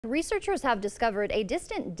Researchers have discovered a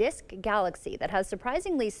distant disk galaxy that has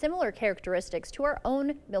surprisingly similar characteristics to our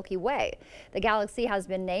own Milky Way. The galaxy has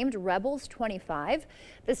been named Rebels 25.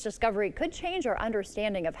 This discovery could change our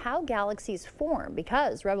understanding of how galaxies form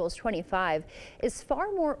because Rebels 25 is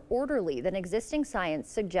far more orderly than existing science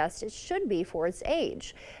suggests it should be for its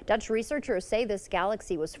age. Dutch researchers say this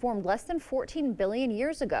galaxy was formed less than 14 billion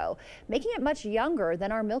years ago, making it much younger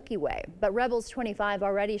than our Milky Way. But Rebels 25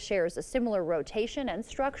 already shares a similar rotation and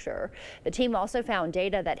structure. The team also found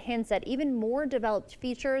data that hints at even more developed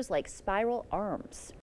features like spiral arms.